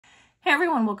Hey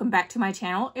everyone, welcome back to my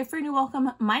channel. If you're new,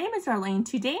 welcome. My name is Darlene.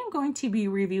 Today I'm going to be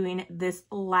reviewing this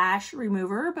lash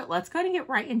remover, but let's go ahead and get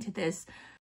right into this.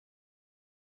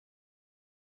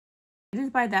 It is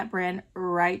by that brand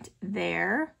right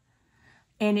there.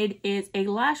 And it is a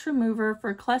lash remover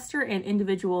for cluster and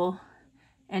individual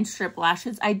and strip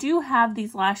lashes. I do have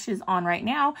these lashes on right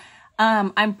now.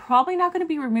 I'm probably not going to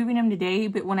be removing them today,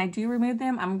 but when I do remove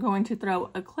them, I'm going to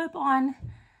throw a clip on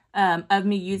of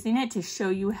me using it to show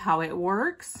you how it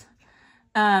works.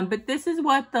 But this is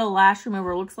what the lash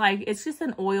remover looks like. It's just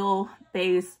an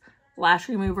oil-based lash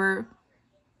remover.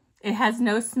 It has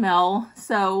no smell.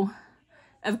 So,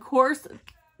 of course,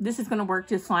 this is going to work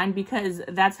just fine because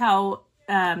that's how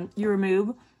you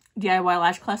remove DIY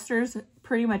lash clusters.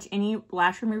 Pretty much any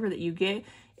lash remover that you get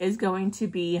is going to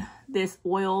be this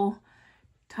oil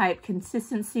type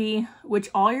consistency, which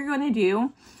all you're going to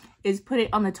do is put it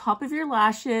on the top of your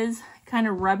lashes, kind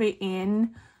of rub it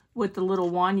in with the little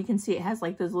wand. You can see it has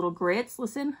like those little grits.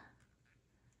 Listen.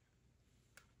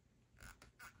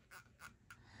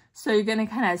 So you're going to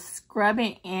kind of scrub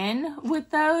it in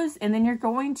with those, and then you're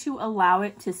going to allow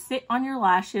it to sit on your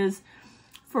lashes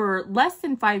for less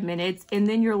than 5 minutes, and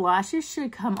then your lashes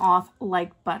should come off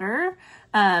like butter.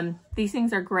 These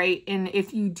things are great, and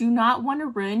if you do not want to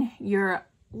ruin your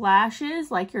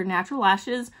lashes, like your natural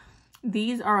lashes,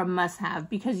 these are a must-have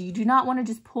because you do not want to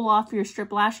just pull off your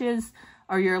strip lashes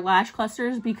or your lash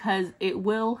clusters because it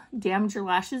will damage your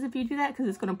lashes if you do that, because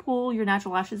it's going to pull your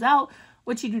natural lashes out,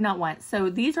 which you do not want. So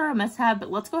these are a must-have,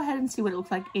 but let's go ahead and see what it looks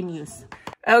like in use.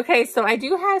 Okay, so I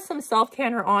do have some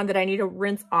self-tanner on that I need to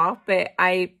rinse off, but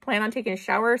I plan on taking a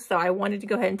shower, so I wanted to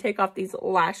go ahead and take off these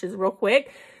lashes real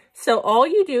quick. So all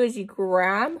you do is you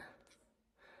grab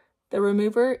the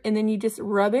remover and then you just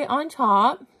rub it on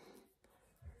top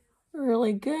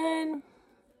really good.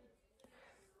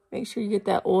 Make sure you get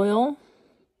that oil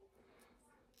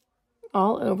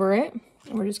all over it.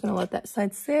 And we're just going to let that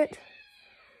side sit.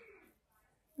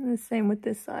 And the same with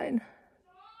this side.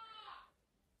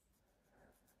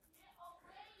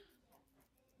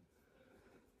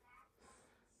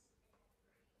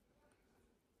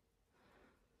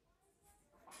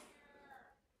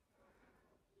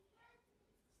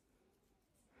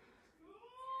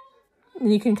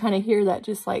 And you can kind of hear that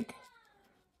just like,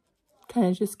 kind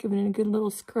of just giving it a good little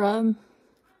scrub.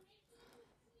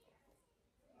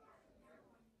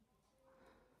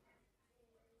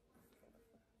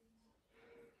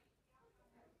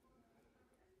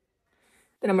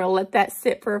 Then I'm going to let that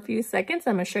sit for a few seconds.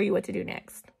 I'm going to show you what to do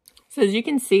next. So as you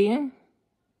can see,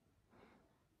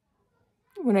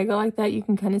 when I go like that, you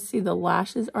can kind of see the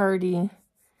lashes already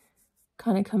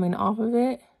kind of coming off of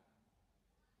it.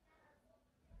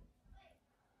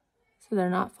 So they're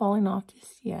not falling off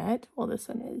just yet. Well, this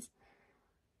one is.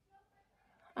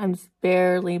 I'm just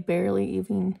barely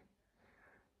even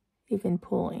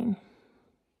pulling.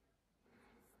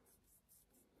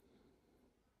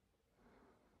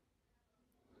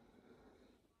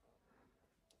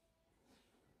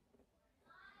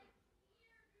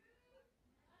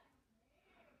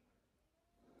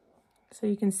 So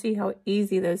you can see how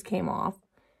easy those came off.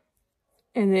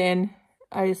 And then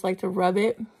I just like to rub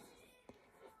it.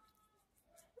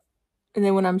 And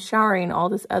then when I'm showering, all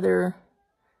this other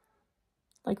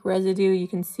like residue, you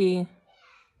can see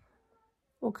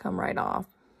will come right off.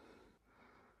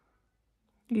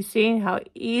 You see how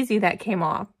easy that came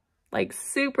off? Like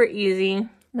super easy.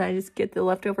 And I just get the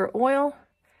leftover oil.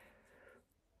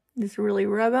 Just really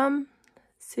rub them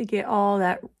to get all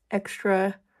that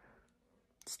extra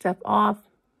stuff off.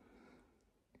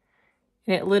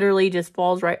 And it literally just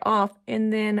falls right off.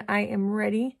 And then I am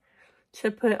ready to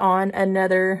put on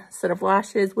another set of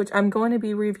lashes, which I'm going to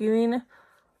be reviewing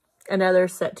another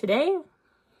set today.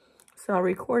 So I'll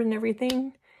record and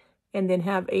everything and then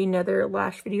have another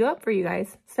lash video up for you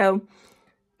guys. So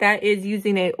that is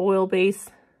using a oil-based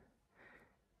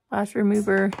lash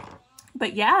remover.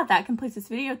 But yeah, that completes this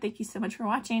video. Thank you so much for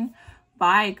watching.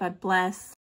 Bye. God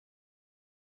bless.